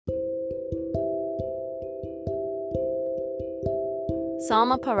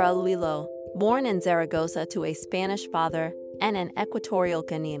Salma Paralluelo, born in Zaragoza to a Spanish father and an Equatorial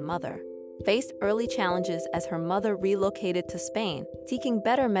Guinean mother, faced early challenges as her mother relocated to Spain, seeking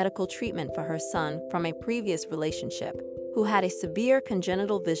better medical treatment for her son from a previous relationship, who had a severe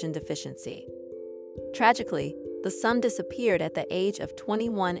congenital vision deficiency. Tragically, the son disappeared at the age of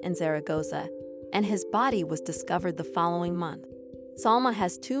 21 in Zaragoza, and his body was discovered the following month. Salma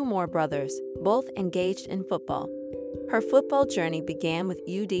has two more brothers, both engaged in football. Her football journey began with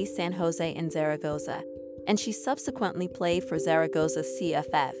UD San Jose in Zaragoza, and she subsequently played for Zaragoza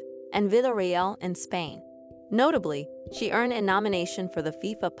CFF and Villarreal in Spain. Notably, she earned a nomination for the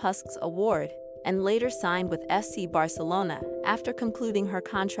FIFA Puskas Award and later signed with FC Barcelona after concluding her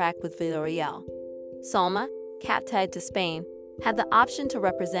contract with Villarreal. Salma, captied to Spain, had the option to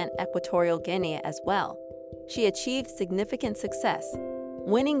represent Equatorial Guinea as well. She achieved significant success,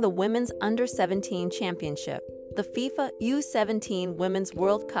 winning the Women's Under-17 Championship, the FIFA U17 Women's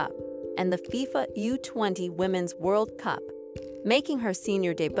World Cup, and the FIFA U20 Women's World Cup. Making her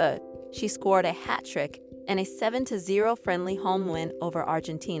senior debut, she scored a hat-trick in a 7-0 friendly home win over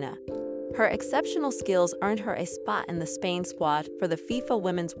Argentina. Her exceptional skills earned her a spot in the Spain squad for the FIFA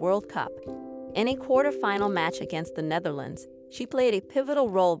Women's World Cup. In a quarter-final match against the Netherlands, she played a pivotal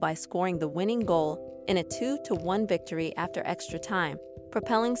role by scoring the winning goal in a 2-1 victory after extra time,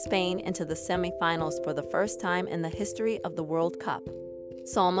 propelling Spain into the semi-finals for the first time in the history of the World Cup.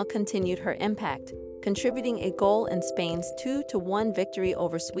 Salma continued her impact, contributing a goal in Spain's 2-1 victory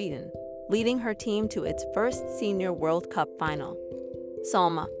over Sweden, leading her team to its first senior World Cup final.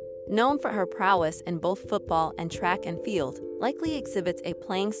 Salma, known for her prowess in both football and track and field, likely exhibits a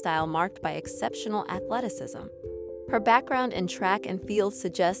playing style marked by exceptional athleticism. Her background in track and field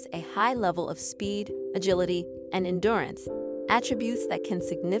suggests a high level of speed, agility, and endurance, attributes that can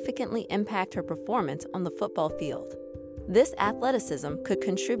significantly impact her performance on the football field. This athleticism could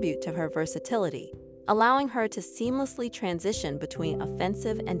contribute to her versatility, allowing her to seamlessly transition between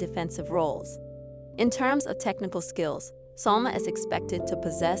offensive and defensive roles. In terms of technical skills, Salma is expected to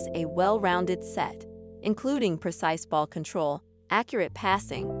possess a well-rounded set, including precise ball control, accurate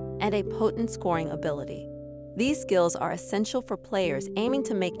passing, and a potent scoring ability. These skills are essential for players aiming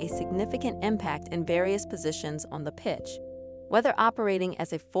to make a significant impact in various positions on the pitch. Whether operating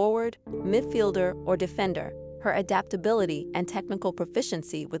as a forward, midfielder, or defender, her adaptability and technical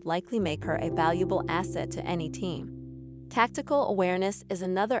proficiency would likely make her a valuable asset to any team. Tactical awareness is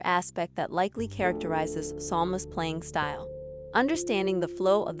another aspect that likely characterizes Salma's playing style. Understanding the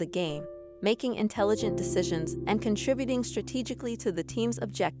flow of the game, making intelligent decisions, and contributing strategically to the team's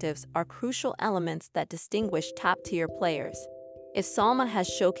objectives are crucial elements that distinguish top-tier players. If Salma has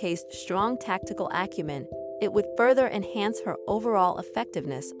showcased strong tactical acumen, it would further enhance her overall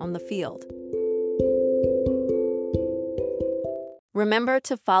effectiveness on the field. Remember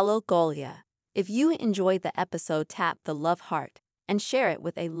to follow Golia. If you enjoyed the episode, tap the love heart and share it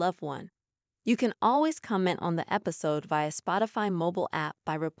with a loved one. You can always comment on the episode via Spotify mobile app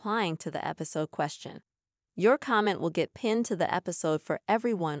by replying to the episode question. Your comment will get pinned to the episode for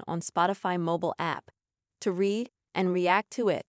everyone on Spotify mobile app to read and react to it.